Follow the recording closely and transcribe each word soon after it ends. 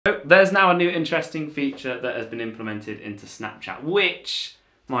There's now a new interesting feature that has been implemented into Snapchat, which,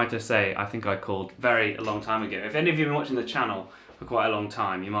 might I say, I think I called a long time ago. If any of you have been watching the channel for quite a long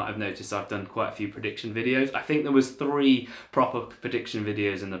time, you might have noticed I've done quite a few prediction videos. I think there was 3 proper prediction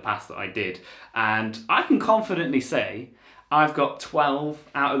videos in the past that I did, and I can confidently say I've got 12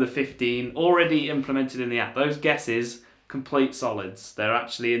 out of the 15 already implemented in the app. Those guesses, complete solids. They're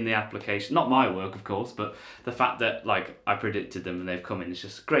actually in the application. Not my work, of course, but the fact that I predicted them and they've come in is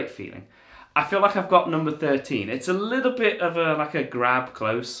just a great feeling. I feel like I've got number 13. It's a little bit of a grab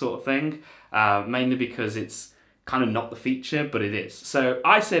close sort of thing, mainly because it's kind of not the feature, but it is. So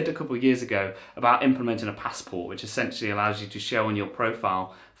I said a couple of years ago about implementing a passport, which essentially allows you to show on your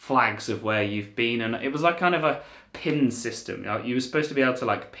profile flags of where you've been, and it was like kind of a pin system. You were supposed to be able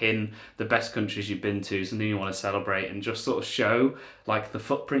to pin the best countries you've been to, something you want to celebrate, and just sort of show the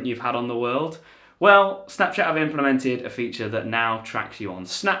footprint you've had on the world. Well, Snapchat have implemented a feature that now tracks you on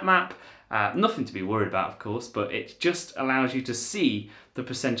SnapMap. Nothing to be worried about, of course, but it just allows you to see the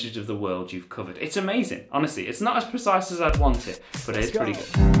percentage of the world you've covered. It's amazing, honestly. It's not as precise as I'd want it, but it is pretty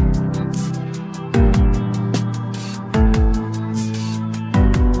good.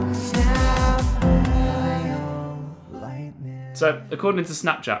 So, according to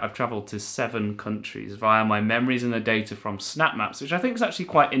Snapchat, I've travelled to 7 countries via my memories and the data from Snap Maps, which I think is actually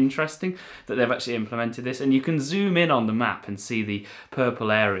quite interesting that they've actually implemented this. And you can zoom in on the map and see the purple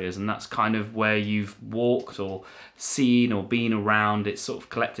areas, and that's kind of where you've walked or seen or been around. It's sort of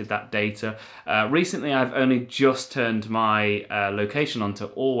collected that data. Recently, I've only just turned my location onto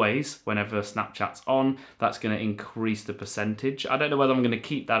always whenever Snapchat's on. That's going to increase the percentage. I don't know whether I'm going to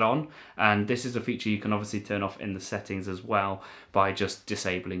keep that on, and this is a feature you can obviously turn off in the settings as well by just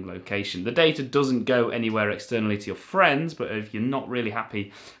disabling location. The data doesn't go anywhere externally to your friends, but if you're not really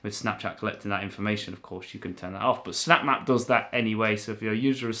happy with Snapchat collecting that information, of course you can turn that off. But SnapMap does that anyway, so if you're a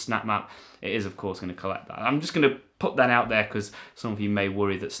user of SnapMap, it is of course going to collect that. I'm just going to put that out there because some of you may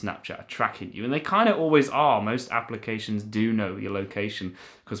worry that Snapchat are tracking you, and they kind of always are. Most applications do know your location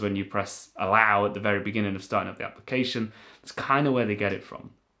because when you press allow at the very beginning of starting up the application, that's kind of where they get it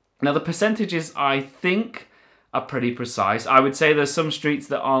from. Now the percentages, I think, are pretty precise. I would say there's some streets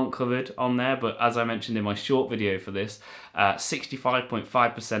that aren't covered on there, but as I mentioned in my short video for this,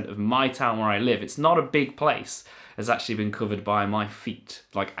 65.5% of my town where I live, it's not a big place, has actually been covered by my feet,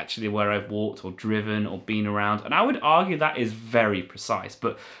 actually where I've walked or driven or been around. And I would argue that is very precise,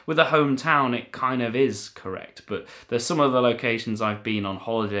 but with a hometown, it kind of is correct. But there's some other locations I've been on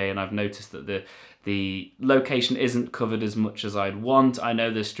holiday and I've noticed that the location isn't covered as much as I'd want. I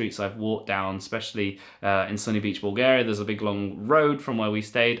know there's streets I've walked down, especially in Sunny Beach, Bulgaria. There's a big long road from where we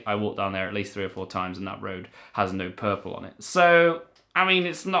stayed. I walked down there at least 3 or 4 times and that road has no purple on it. So, I mean,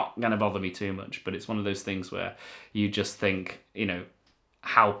 it's not going to bother me too much, but it's one of those things where you just think,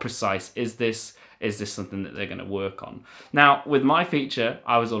 how precise is this? Is this something that they're going to work on? Now, with my feature,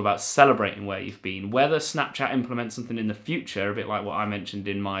 I was all about celebrating where you've been. Whether Snapchat implements something in the future, a bit like what I mentioned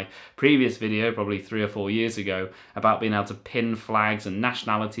in my previous video, probably 3 or 4 years ago, about being able to pin flags and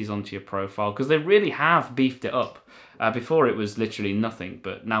nationalities onto your profile, because they really have beefed it up. Before it was literally nothing,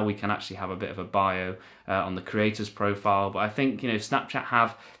 but now we can actually have a bit of a bio on the creator's profile. But I think, Snapchat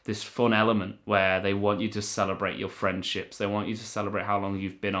have this fun element where they want you to celebrate your friendships. They want you to celebrate how long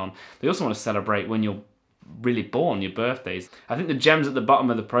you've been on. They also want to celebrate when you're really born, your birthdays. I think the gems at the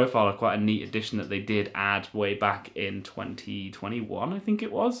bottom of the profile are quite a neat addition that they did add way back in 2021, I think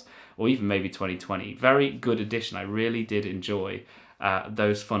it was, or even maybe 2020. Very good addition. I really did enjoy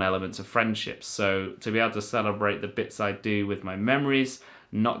those fun elements of friendships. So to be able to celebrate the bits I do with my memories,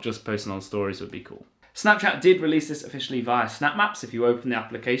 not just posting on stories, would be cool. Snapchat did release this officially via Snap Maps. If you open the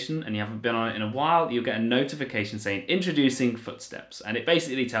application and you haven't been on it in a while, you'll get a notification saying introducing footsteps. And it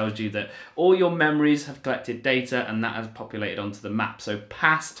basically tells you that all your memories have collected data and that has populated onto the map. So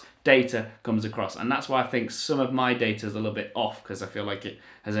past data comes across, and that's why I think some of my data is a little bit off, because I feel like it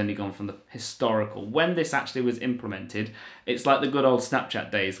has only gone from the historical. When this actually was implemented, it's like the good old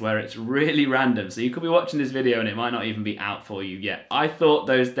Snapchat days where it's really random. So you could be watching this video and it might not even be out for you yet. I thought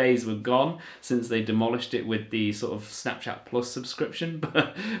those days were gone since they demolished it with the sort of Snapchat Plus subscription,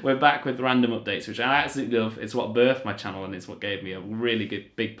 but we're back with random updates, which I absolutely love. It's what birthed my channel and it's what gave me a really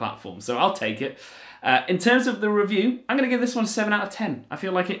good big platform, so I'll take it. In terms of the review, I'm going to give this one a 7 out of 10. I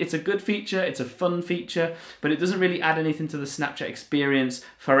feel like it's a good feature, it's a fun feature, but it doesn't really add anything to the Snapchat experience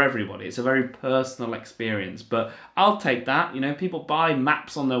for everybody. It's a very personal experience, but I'll take that. People buy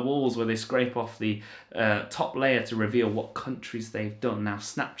maps on their walls where they scrape off the top layer to reveal what countries they've done. Now,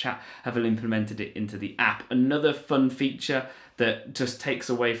 Snapchat have implemented it into the app. Another fun feature that just takes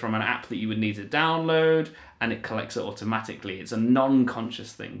away from an app that you would need to download and it collects it automatically. It's a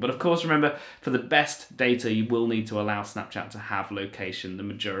non-conscious thing. But of course, remember, for the best data, you will need to allow Snapchat to have location the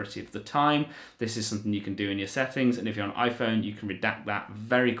majority of the time. This is something you can do in your settings, and if you're on iPhone, you can redact that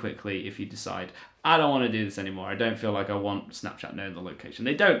very quickly if you decide, I don't want to do this anymore. I don't feel like I want Snapchat knowing the location.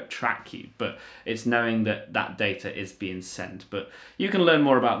 They don't track you, but it's knowing that that data is being sent. But you can learn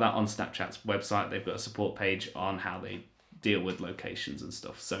more about that on Snapchat's website. They've got a support page on how they deal with locations and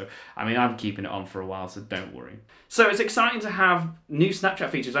stuff. So, I mean, I'm keeping it on for a while, so don't worry. So it's exciting to have new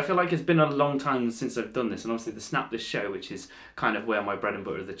Snapchat features. I feel like it's been a long time since I've done this, and obviously the Snapthis show, which is kind of where my bread and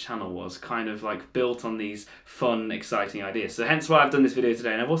butter of the channel was, kind of like built on these fun, exciting ideas. So hence why I've done this video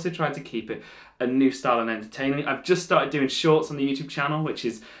today, and I've also tried to keep it a new style and entertaining. I've just started doing shorts on the YouTube channel, which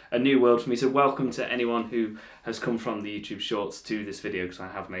is a new world for me, so welcome to anyone who has come from the YouTube shorts to this video, because I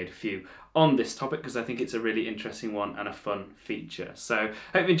have made a few on this topic because I think it's a really interesting one and a fun feature. So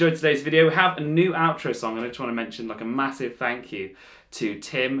I hope you enjoyed today's video. We have a new outro song, and I just want to mention like a massive thank you to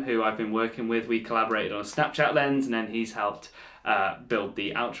Tim, who I've been working with. We collaborated on a Snapchat lens, and then he's helped build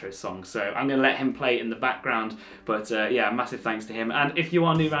the outro song. So I'm going to let him play it in the background, but yeah, massive thanks to him. And if you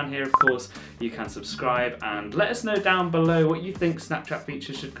are new around here, of course, you can subscribe and let us know down below what you think Snapchat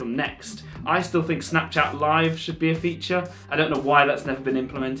features should come next. I still think Snapchat Live should be a feature. I don't know why that's never been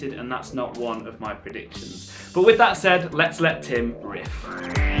implemented, and that's not one of my predictions. But with that said, let's let Tim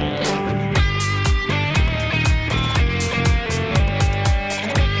riff.